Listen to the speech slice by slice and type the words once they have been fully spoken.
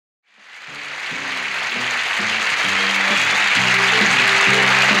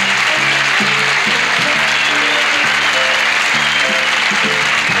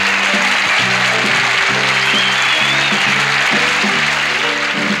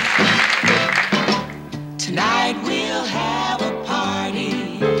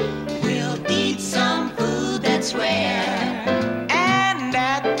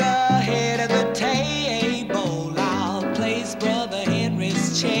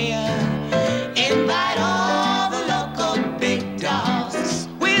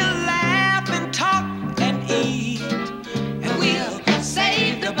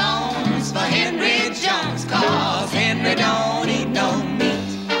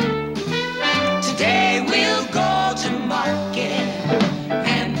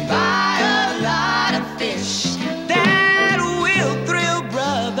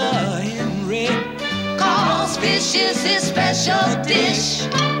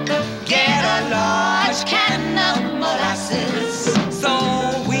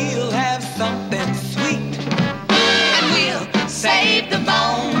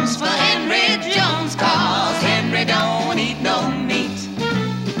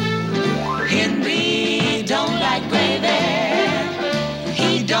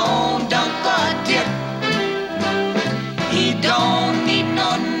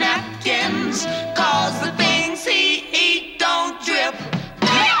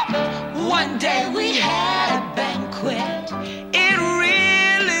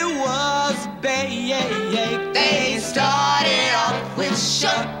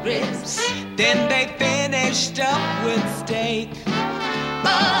Then they finished up with steak.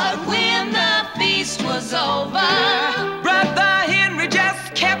 But when the feast was over, Brother Henry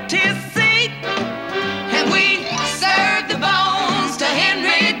just kept his seat. and we served the bones to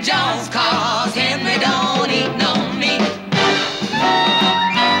Henry Jones, 'cause Henry don't eat no meat.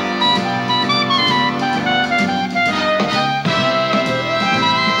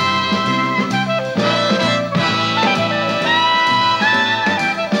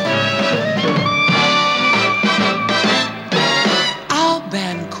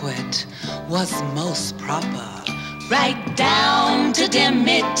 Was most proper, right down to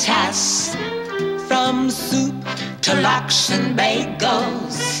demitasse, from soup to lox and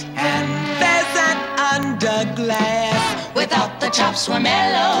bagels, and pheasant under glass. Without the chops were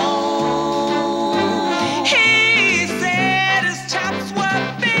mellow. He said his chops were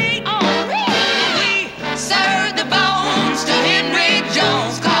beat. Oh, really? We served the bones to Henry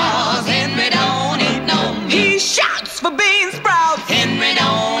Jones, 'cause Henry don't eat no meat. He shouts for bean sprouts. Henry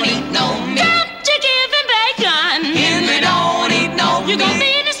don't eat no meat. You gon'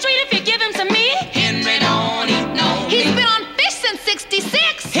 be in the street if you give him some meat. Henry don't eat no meat. He's been on fish since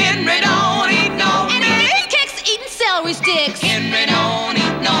 '66. Henry don't eat no and meat. And he kicks eating celery sticks. Henry don't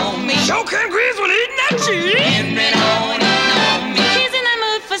eat no meat. Choking grease when eating that cheese. Henry don't eat no meat. He's in the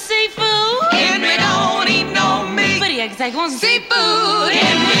mood for seafood. Henry don't eat no meat. But he acts like wants seafood.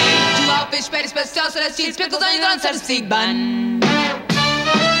 Henry. 2 raw fish, patties, special sauce, let's cheese, pickles, onions on a steak bun.